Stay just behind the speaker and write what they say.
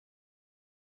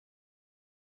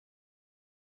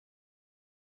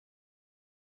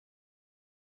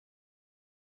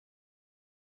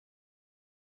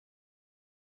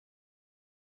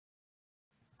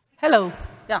Hello.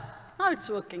 Yeah, now it's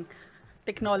working.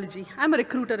 Technology. I'm a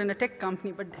recruiter in a tech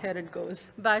company, but here it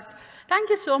goes. But thank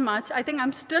you so much. I think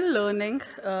I'm still learning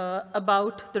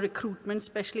about the recruitment,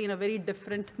 especially in a very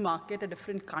different market, a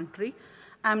different country.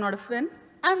 I'm not a Finn.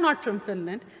 I'm not from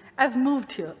Finland. I've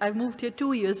moved here. I moved here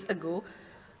 2 years ago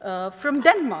from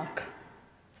Denmark.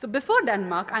 So before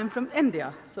Denmark, I'm from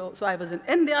India. So I was in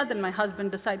India, then my husband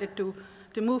decided to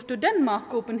move to Denmark,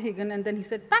 Copenhagen, and then he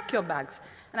said, pack your bags.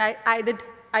 And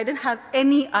I didn't have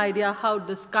any idea how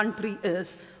this country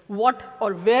is, what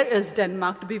or where is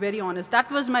Denmark, to be very honest.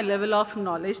 That was my level of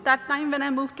knowledge that time when I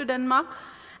moved to Denmark.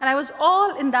 And I was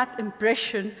all in that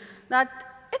impression that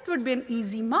it would be an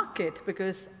easy market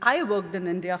because I worked in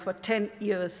India for 10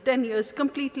 years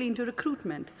completely into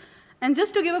recruitment. And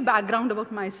just to give a background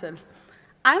about myself,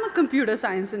 I'm a computer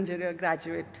science engineer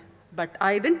graduate. But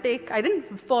I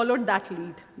didn't follow that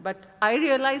lead. But I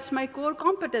realized my core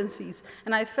competencies,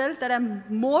 and I felt that I'm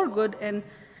more good in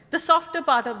the softer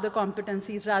part of the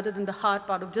competencies rather than the hard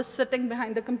part of just sitting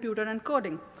behind the computer and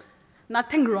coding.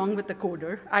 Nothing wrong with the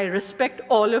coder. I respect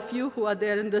all of you who are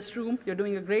there in this room. You're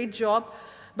doing a great job.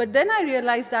 But then I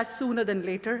realized that sooner than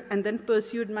later, and then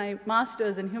pursued my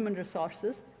master's in human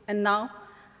resources. And now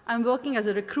I'm working as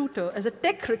a recruiter, as a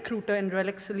tech recruiter in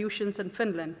Relic Solutions in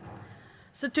Finland.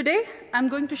 So today, I'm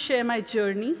going to share my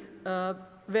journey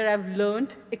where I've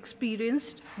learned,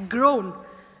 experienced, grown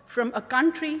from a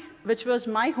country which was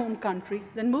my home country,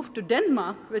 then moved to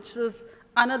Denmark, which was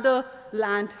another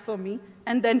land for me,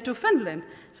 and then to Finland.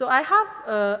 So I have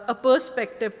a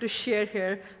perspective to share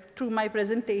here through my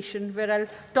presentation where I'll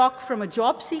talk from a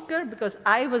job seeker, because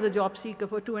I was a job seeker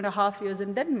for 2.5 years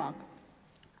in Denmark.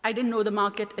 I didn't know the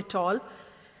market at all.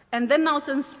 And then now,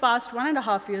 since past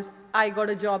 1.5 years, I got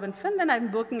a job in Finland.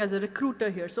 I'm working as a recruiter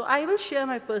here. So I will share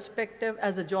my perspective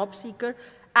as a job seeker,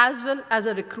 as well as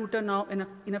a recruiter now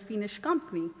in a Finnish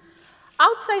company.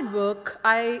 Outside work,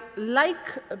 I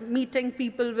like meeting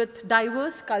people with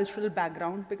diverse cultural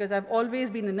background, because I've always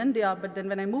been in India, but then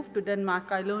when I moved to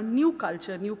Denmark, I learned new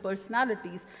culture, new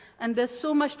personalities, and there's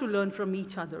so much to learn from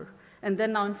each other. And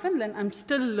then now in Finland, I'm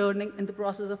still learning, in the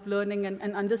process of learning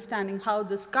and understanding how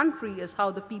this country is, how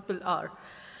the people are.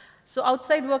 So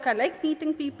outside work, I like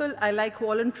meeting people. I like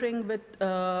volunteering with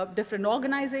different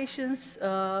organizations.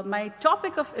 My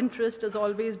topic of interest has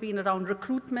always been around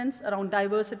recruitments, around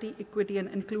diversity, equity, and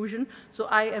inclusion. So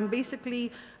I am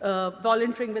basically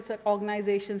volunteering with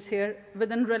organizations here.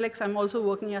 Within Relics, I'm also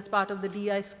working as part of the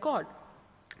DI squad.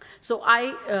 So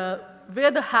I wear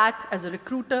the hat as a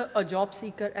recruiter, a job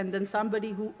seeker, and then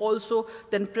somebody who also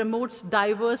then promotes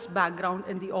diverse background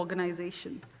in the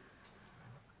organization.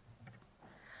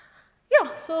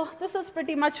 Yeah, so this is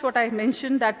pretty much what I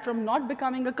mentioned, that from not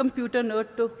becoming a computer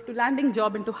nerd to landing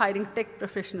job into hiring tech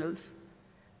professionals.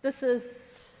 This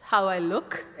is how I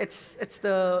look. It's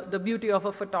the beauty of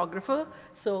a photographer.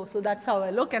 So that's how I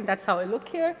look, and that's how I look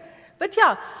here. But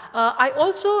yeah, I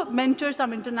also mentor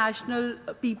some international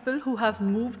people who have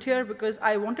moved here because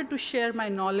I wanted to share my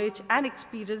knowledge and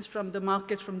experience from the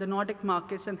markets, from the Nordic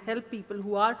markets, and help people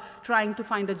who are trying to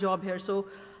find a job here. So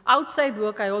outside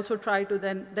work, I also try to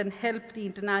then help the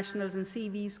internationals in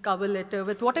CVs, cover letter,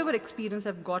 with whatever experience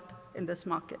I've got in this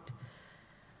market.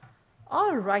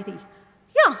 All righty.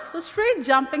 Yeah, so straight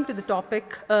jumping to the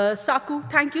topic, Saku,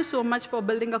 thank you so much for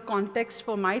building a context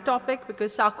for my topic,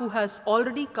 because Saku has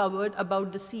already covered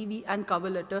about the CV and cover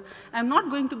letter. I'm not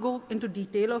going to go into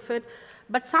detail of it,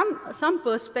 but some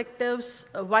perspectives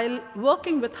while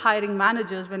working with hiring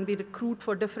managers when we recruit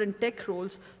for different tech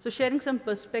roles, so sharing some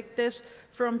perspectives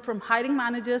from hiring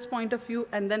managers' point of view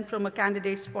and then from a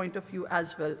candidate's point of view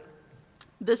as well.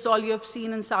 This all you have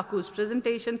seen in Saku's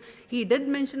presentation. He did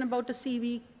mention about a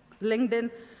CV, LinkedIn.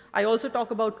 I also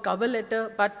talk about cover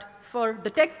letter, but for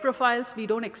the tech profiles, we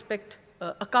don't expect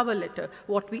a cover letter.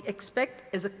 What we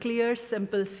expect is a clear,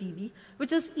 simple CV,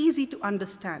 which is easy to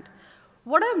understand.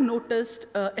 What I've noticed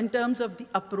in terms of the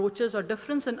approaches or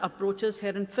difference in approaches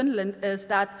here in Finland is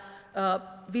that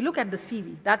we look at the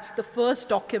CV. That's the first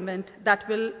document that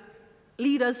will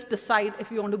lead us decide if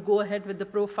we want to go ahead with the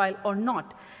profile or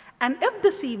not. And if the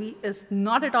CV is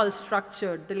not at all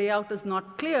structured, the layout is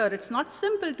not clear, it's not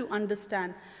simple to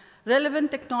understand, relevant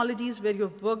technologies where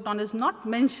you've worked on is not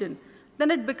mentioned,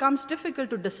 then it becomes difficult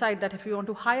to decide that if you want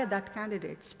to hire that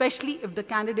candidate, especially if the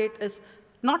candidate is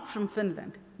not from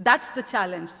Finland. That's the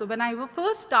challenge. So when I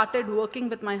first started working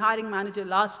with my hiring manager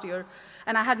last year,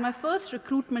 and I had my first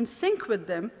recruitment sync with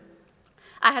them,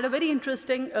 I had a very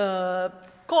interesting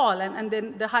call, and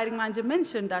then the hiring manager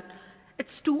mentioned that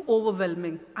it's too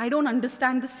overwhelming. I don't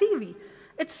understand the CV.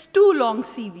 It's too long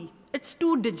CV. it's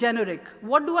too degeneric.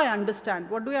 What do I understand?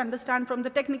 What do I understand from the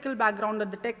technical background or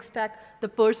the tech stack the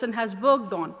person has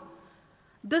worked on?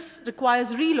 This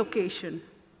requires relocation.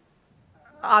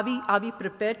 Are we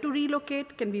prepared to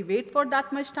relocate? Can we wait for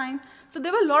that much time? So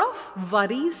there were a lot of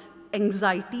worries,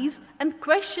 anxieties, and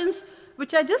questions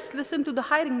which I just listened to the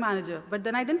hiring manager, but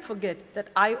then I didn't forget that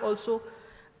I also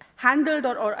handled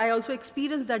or I also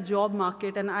experienced that job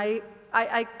market, and I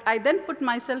then put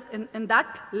myself in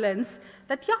that lens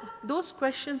that, yeah, those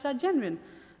questions are genuine.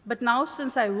 But now,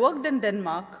 since I worked in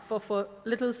Denmark for a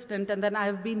little stint, and then I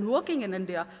have been working in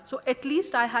India, so at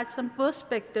least I had some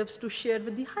perspectives to share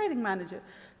with the hiring manager.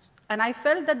 And I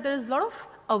felt that there is a lot of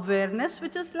awareness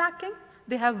which is lacking.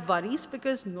 They have worries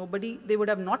because they would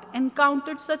have not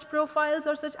encountered such profiles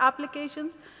or such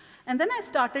applications. And then I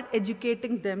started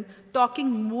educating them,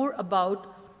 talking more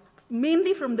about,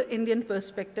 mainly from the Indian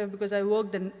perspective, because I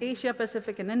worked in Asia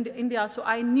Pacific and India, so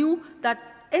I knew that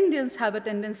Indians have a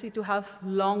tendency to have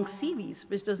long CVs,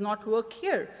 which does not work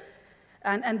here.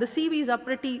 And the CVs are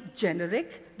pretty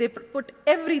generic. They put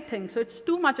everything, so it's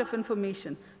too much of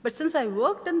information. But since I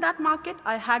worked in that market,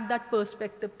 I had that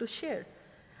perspective to share.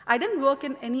 I didn't work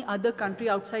in any other country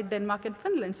outside Denmark and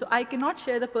Finland, so I cannot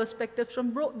share the perspectives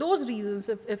from those reasons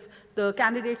if the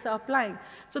candidates are applying.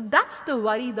 So that's the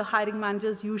worry the hiring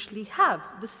managers usually have.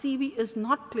 The CV is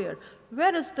not clear.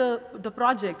 Where is the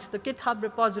projects, the GitHub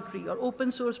repository or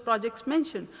open source projects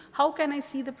mentioned? How can I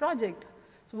see the project?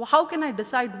 So how can I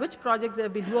decide which project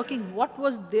they've been working? What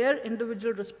was their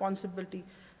individual responsibility?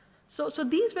 So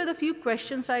these were the few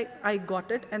questions I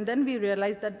got it, and then we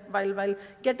realized that while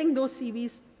getting those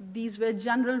CVs, these were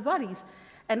general worries.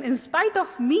 And in spite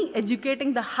of me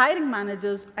educating the hiring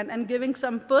managers and giving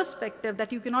some perspective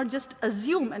that you cannot just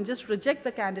assume and just reject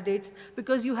the candidates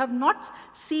because you have not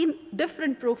seen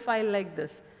different profile like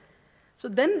this. So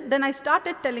then I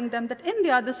started telling them that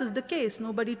India, this is the case.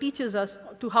 Nobody teaches us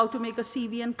how to make a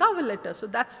CV and cover letter. So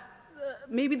that's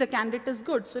maybe the candidate is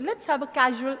good. So let's have a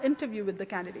casual interview with the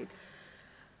candidate.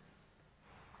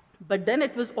 But then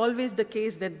it was always the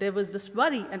case that there was this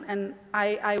worry, and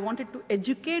I wanted to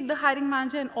educate the hiring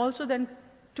manager and also then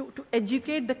to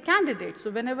educate the candidate. So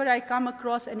whenever I come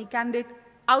across any candidate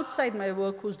outside my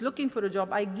work who's looking for a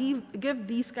job, I give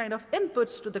these kind of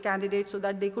inputs to the candidate so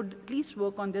that they could at least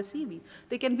work on their CV.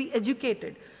 They can be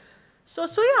educated. So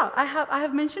yeah, I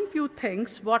have mentioned few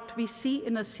things, what we see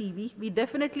in a CV. We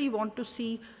definitely want to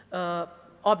see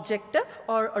objective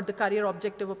or the career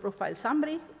objective or profile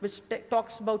summary, which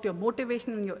talks about your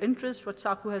motivation and your interest, what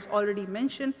Saku has already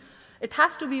mentioned. It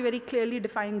has to be very clearly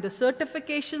defining the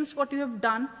certifications, what you have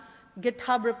done.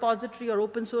 GitHub repository or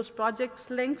open source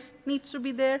projects links needs to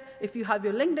be there. If you have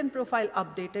your LinkedIn profile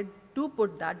updated, do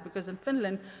put that, because in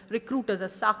Finland, recruiters,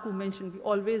 as Saku mentioned, we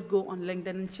always go on LinkedIn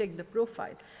and check the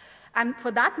profile. And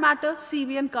for that matter,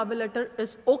 CV and cover letter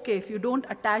is okay if you don't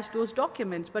attach those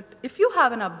documents. But if you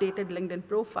have an updated LinkedIn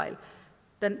profile,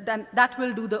 then that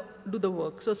will do the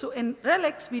work. So in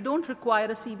RELX, we don't require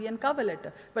a CV and cover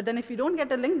letter. But then if you don't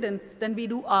get a LinkedIn, then we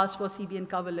do ask for CV and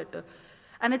cover letter.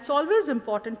 And it's always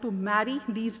important to marry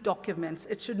these documents.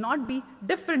 It should not be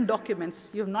different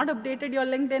documents. You have not updated your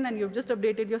LinkedIn and you've just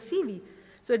updated your CV.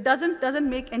 So it doesn't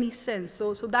make any sense.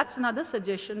 So that's another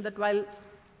suggestion, that while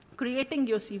creating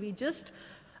your CV, just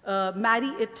marry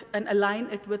it and align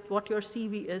it with what your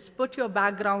CV is. Put your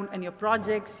background and your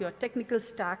projects, your technical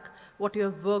stack, what you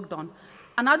have worked on.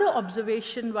 Another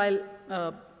observation while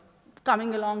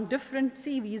coming along different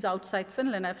CVs outside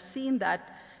Finland, I've seen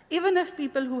that even if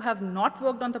people who have not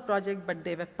worked on the project, but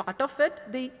they were part of it,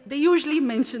 they usually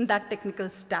mention that technical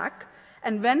stack.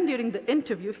 And when during the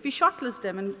interview, if we shortlist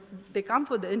them and they come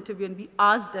for the interview and we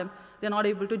ask them, they're not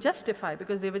able to justify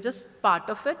because they were just part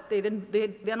of it.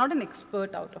 They're not an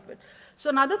expert out of it. So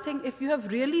another thing, if you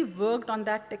have really worked on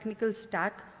that technical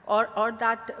stack or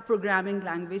that programming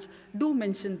language, do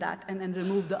mention that and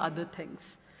remove the other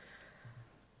things.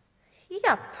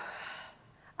 Yep.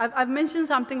 I've mentioned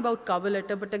something about cover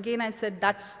letter, but again, I said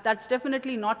that's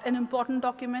definitely not an important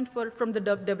document from the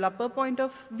developer point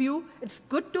of view. It's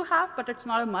good to have, but it's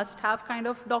not a must-have kind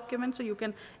of document, so you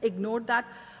can ignore that.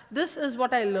 This is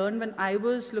what I learned when I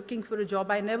was looking for a job.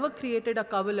 I never created a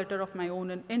cover letter of my own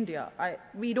in India.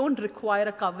 We don't require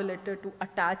a cover letter to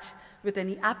attach with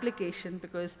any application,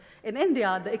 because in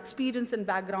India, the experience and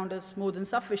background is more than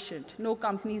sufficient. No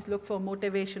companies look for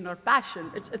motivation or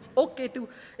passion. It's okay to,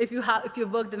 if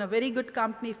you've worked in a very good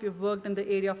company, if you've worked in the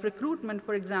area of recruitment,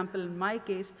 for example, in my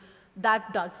case,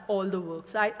 that does all the work.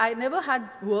 So I never had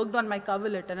worked on my cover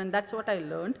letter, and that's what I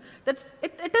learned.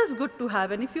 It is good to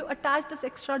have, and if you attach this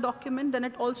extra document, then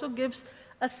it also gives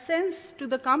a sense to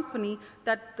the company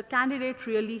that the candidate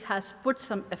really has put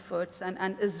some efforts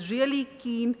and is really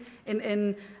keen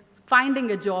in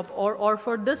finding a job or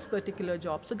for this particular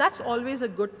job. So that's always a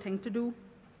good thing to do.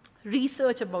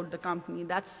 Research about the company,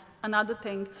 that's another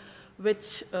thing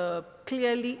which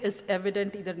clearly is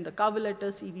evident either in the cover letter,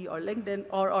 CV, or LinkedIn,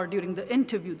 or during the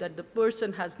interview, that the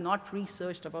person has not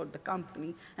researched about the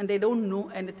company, and they don't know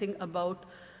anything about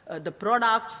the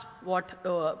products.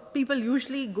 People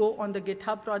usually go on the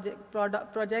GitHub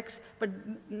projects, but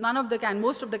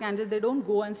most of the candidates, they don't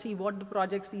go and see what the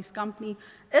projects this company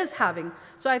is having.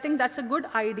 So I think that's a good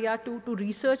idea to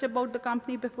research about the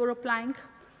company before applying.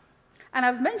 And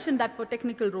I've mentioned that for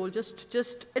technical role,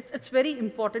 it's very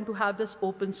important to have this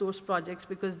open source projects,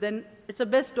 because then it's the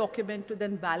best document to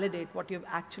then validate what you've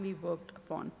actually worked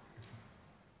upon.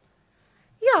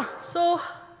 Yeah, so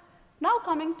now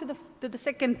coming to the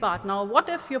second part. Now, what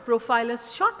if your profile is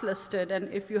shortlisted,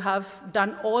 and if you have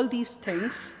done all these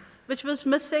things, which was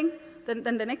missing, then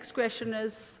the next question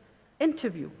is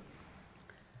interview.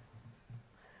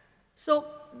 So,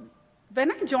 when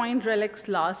I joined RELX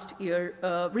last year,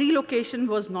 relocation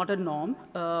was not a norm.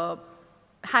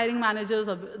 Hiring managers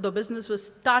of the business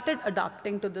started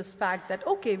adapting to this fact that,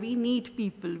 okay, we need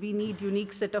people, we need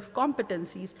unique set of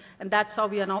competencies, and that's how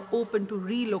we are now open to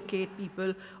relocate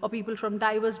people or people from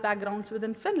diverse backgrounds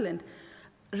within Finland.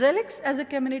 RELX as a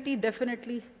community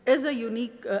definitely is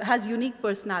has unique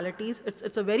personalities.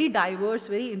 It's a very diverse,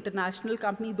 very international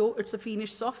company, though it's a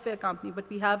Finnish software company, but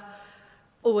we have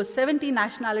over 70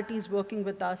 nationalities working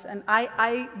with us, and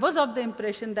I was of the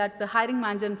impression that the hiring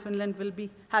manager in Finland will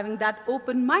be having that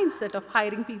open mindset of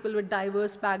hiring people with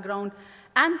diverse background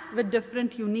and with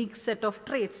different unique set of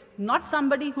traits, not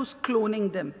somebody who's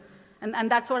cloning them. And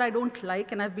that's what I don't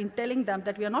like, and I've been telling them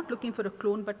that we are not looking for a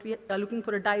clone, but we are looking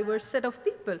for a diverse set of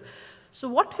people. So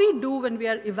what we do when we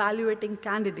are evaluating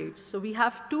candidates, so we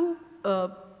have two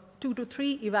to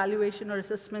three evaluation or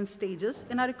assessment stages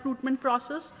in our recruitment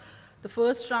process. The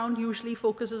first round usually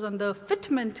focuses on the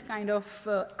fitment kind of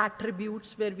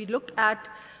attributes, where we look at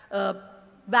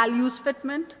values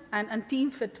fitment and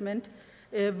team fitment.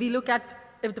 We look at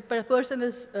if the person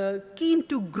is keen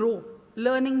to grow,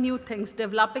 learning new things,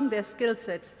 developing their skill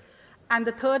sets. And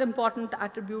the third important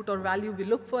attribute or value we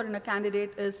look for in a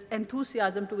candidate is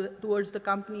enthusiasm towards the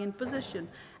company and position.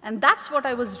 And that's what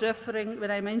I was referring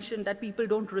when I mentioned that people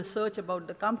don't research about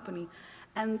the company.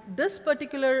 And this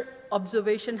particular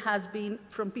observation has been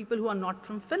from people who are not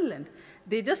from Finland.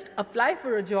 They just apply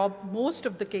for a job. Most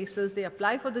of the cases, they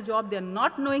apply for the job. They're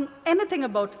not knowing anything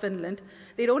about Finland.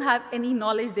 They don't have any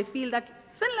knowledge. They feel that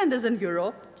Finland is in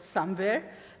Europe somewhere.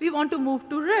 We want to move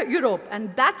to Europe.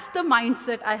 And that's the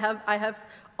mindset I have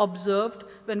observed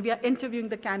when we are interviewing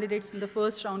the candidates in the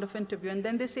first round of interview. And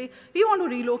then they say, we want to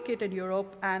relocate to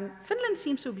Europe, and Finland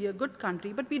seems to be a good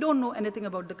country, but we don't know anything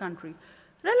about the country.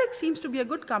 RELX seems to be a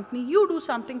good company. You do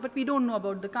something, but we don't know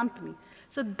about the company.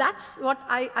 So that's what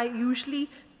I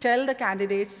usually tell the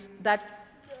candidates that,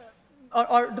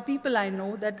 or the people I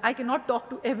know, that I cannot talk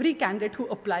to every candidate who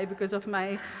apply because of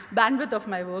my bandwidth of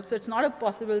my work. So it's not a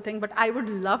possible thing, but I would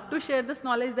love to share this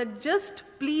knowledge that just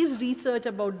please research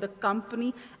about the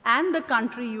company and the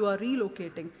country you are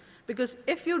relocating. Because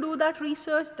if you do that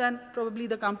research, then probably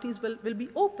the companies will be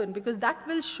open, because that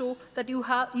will show that you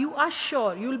are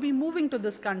sure you will be moving to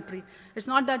this country. It's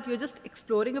not that you're just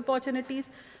exploring opportunities.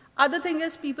 Other thing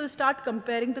is people start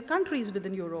comparing the countries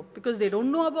within Europe because they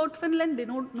don't know about Finland, they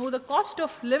don't know the cost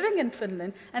of living in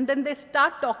Finland, and then they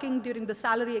start talking during the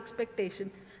salary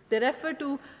expectation. They refer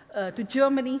to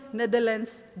Germany,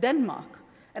 Netherlands, Denmark.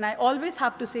 And I always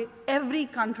have to say, every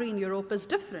country in Europe is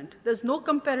different. There's no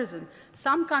comparison.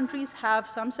 Some countries have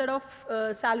some set of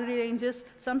salary ranges,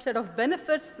 some set of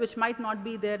benefits, which might not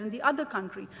be there in the other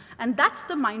country. And that's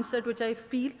the mindset which I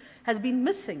feel has been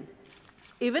missing.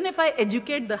 Even if I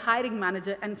educate the hiring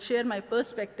manager and share my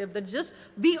perspective that just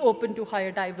be open to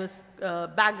hire diverse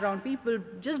background people,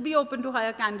 just be open to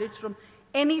hire candidates from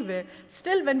anywhere,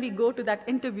 still when we go to that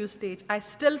interview stage, I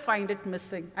still find it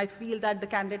missing. I feel that the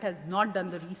candidate has not done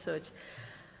the research.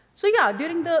 So yeah,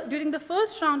 during the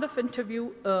first round of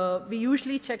interview, we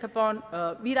usually check upon,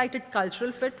 we write it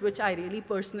cultural fit, which I really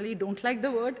personally don't like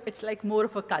the word. It's like more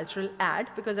of a cultural add,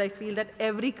 because I feel that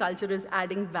every culture is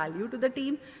adding value to the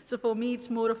team. So for me, it's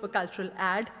more of a cultural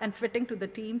add and fitting to the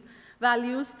team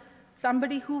values.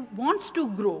 Somebody who wants to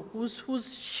grow,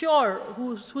 who's sure,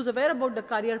 who's aware about the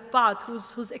career path,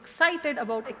 who's excited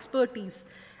about expertise.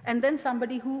 and then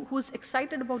somebody who's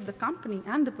excited about the company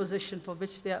and the position for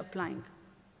which they're applying.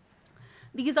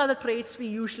 These are the traits we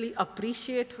usually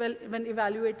appreciate when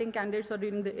evaluating candidates or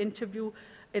during the interview,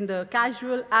 in the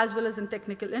casual as well as in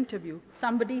technical interview.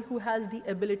 Somebody who has the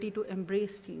ability to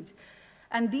embrace change.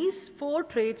 And these 4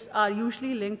 traits are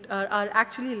usually linked, are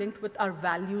actually linked with our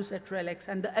values at RELX.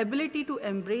 And the ability to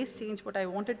embrace change, what I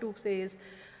wanted to say is,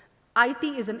 IT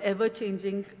is an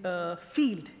ever-changing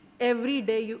field. Every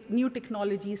day, new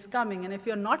technology is coming. And if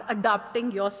you're not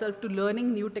adapting yourself to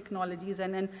learning new technologies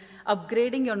and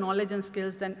upgrading your knowledge and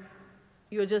skills, then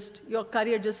your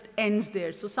career just ends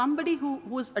there. So somebody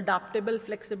who's adaptable,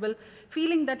 flexible,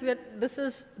 feeling that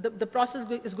the process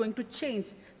is going to change.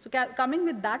 So coming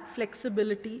with that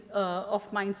flexibility of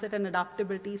mindset and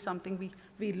adaptability is something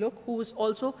we look, who's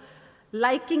also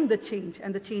liking the change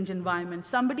and the change environment.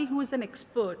 Somebody who is an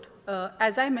expert,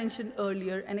 as I mentioned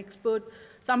earlier, an expert,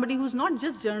 somebody who's not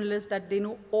just journalist, that they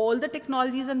know all the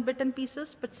technologies and bits and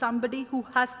pieces, but somebody who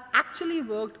has actually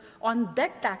worked on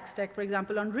that tech stack, for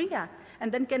example, on React,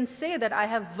 and then can say that I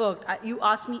have worked. You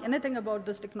ask me anything about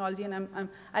this technology, and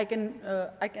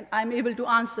I'm able to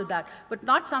answer that. But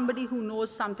not somebody who knows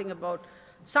something about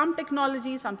some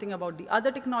technology, something about the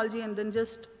other technology, and then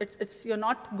just, you're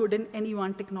not good in any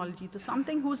one technology. So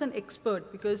something who's an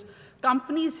expert, because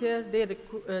companies here,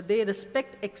 they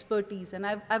respect expertise. And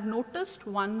I've noticed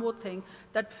one more thing,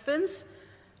 that Finns,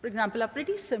 for example, are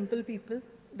pretty simple people.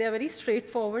 They're very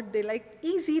straightforward. They like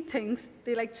easy things.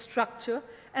 They like structure.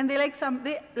 And they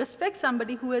respect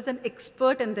somebody who is an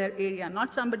expert in their area,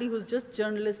 not somebody who's just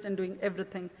journalist and doing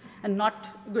everything and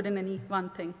not good in any one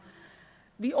thing.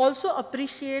 We also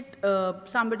appreciate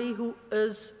somebody who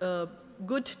is a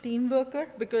good team worker,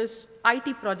 because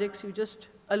IT projects, you just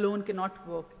alone cannot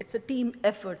work. It's a team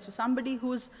effort. So somebody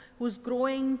who's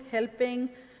growing, helping,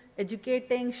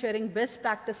 educating, sharing best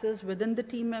practices within the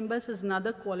team members is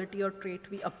another quality or trait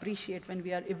we appreciate when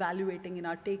we are evaluating in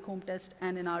our take-home test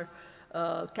and in our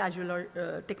casual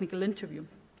or technical interview.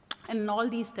 And in all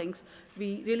these things,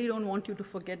 we really don't want you to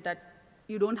forget that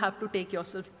you don't have to take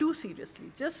yourself too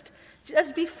seriously. Just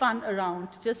be fun around.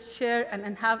 Just share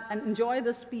and enjoy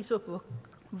this piece of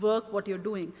work, what you're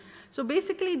doing. So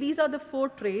basically, these are the 4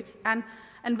 traits.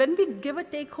 And when we give a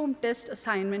take-home test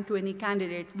assignment to any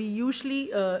candidate, we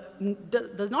usually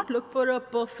does not look for a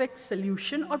perfect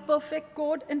solution or perfect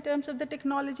code in terms of the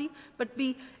technology, but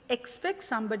we expect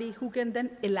somebody who can then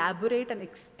elaborate and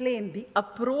explain the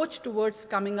approach towards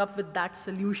coming up with that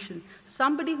solution.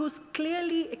 Somebody who's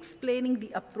clearly explaining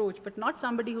the approach, but not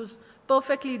somebody who's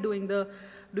perfectly doing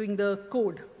the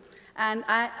code. And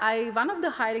one of the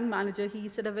hiring manager, he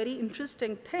said a very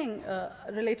interesting thing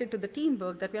related to the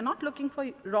teamwork, that we are not looking for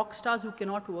rock stars who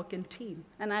cannot work in team.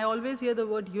 And I always hear the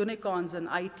word unicorns in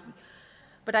IT.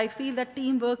 But I feel that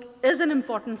teamwork is an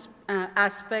important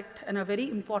aspect and a very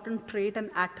important trait and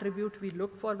attribute we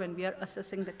look for when we are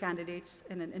assessing the candidates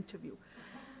in an interview.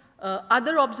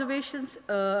 Other observations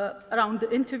around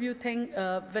the interview thing,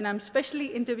 when I'm especially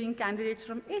interviewing candidates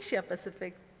from Asia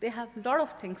Pacific, they have a lot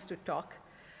of things to talk.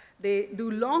 They do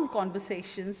long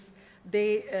conversations.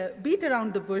 They beat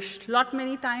around the bush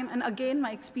many times. And again,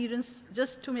 my experience,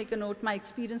 just to make a note, my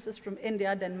experience is from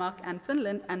India, Denmark, and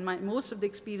Finland. And most of the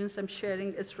experience I'm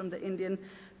sharing is from the Indian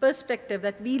perspective,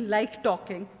 that we like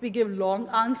talking. We give long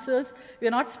answers. We're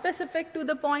not specific to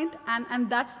the point. And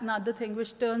that's another thing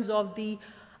which turns off the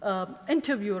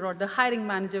interviewer or the hiring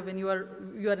manager when you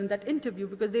are in that interview,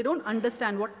 because they don't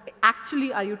understand what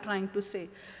actually are you trying to say.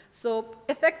 So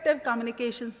effective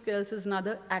communication skills is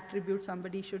another attribute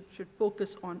somebody should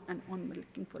focus on and on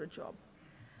looking for a job.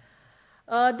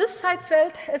 This I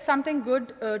felt is something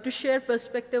good to share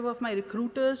perspective of my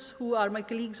recruiters, who are my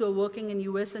colleagues who are working in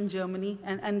US and Germany.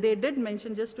 And they did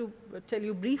mention, just to tell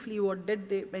you briefly what did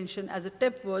they mention as a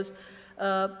tip was,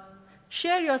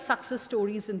 share your success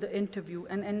stories in the interview,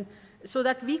 and so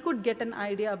that we could get an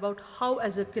idea about how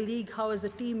as a colleague, how as a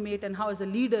teammate, and how as a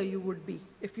leader you would be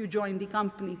if you join the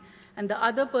company. And the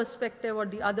other perspective or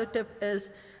the other tip is,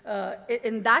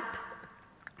 in that,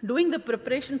 doing the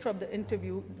preparation for the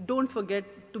interview, don't forget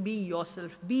to be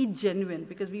yourself, be genuine,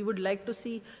 because we would like to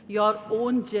see your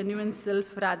own genuine self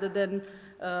rather than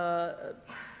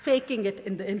faking it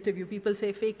in the interview. People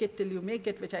say fake it till you make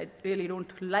it, which I really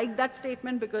don't like that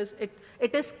statement, because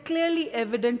it is clearly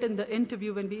evident in the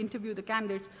interview. When we interview the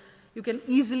candidates, you can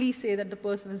easily say that the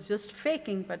person is just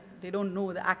faking, but they don't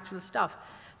know the actual stuff.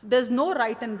 So there's no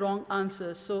right and wrong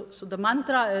answers. So the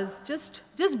mantra is just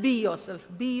be yourself,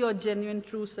 be your genuine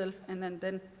true self, and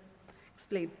then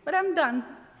explain. But I'm done.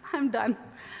 I'm done.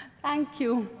 Thank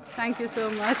you. Thank you so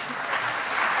much.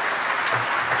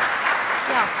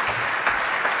 Yeah.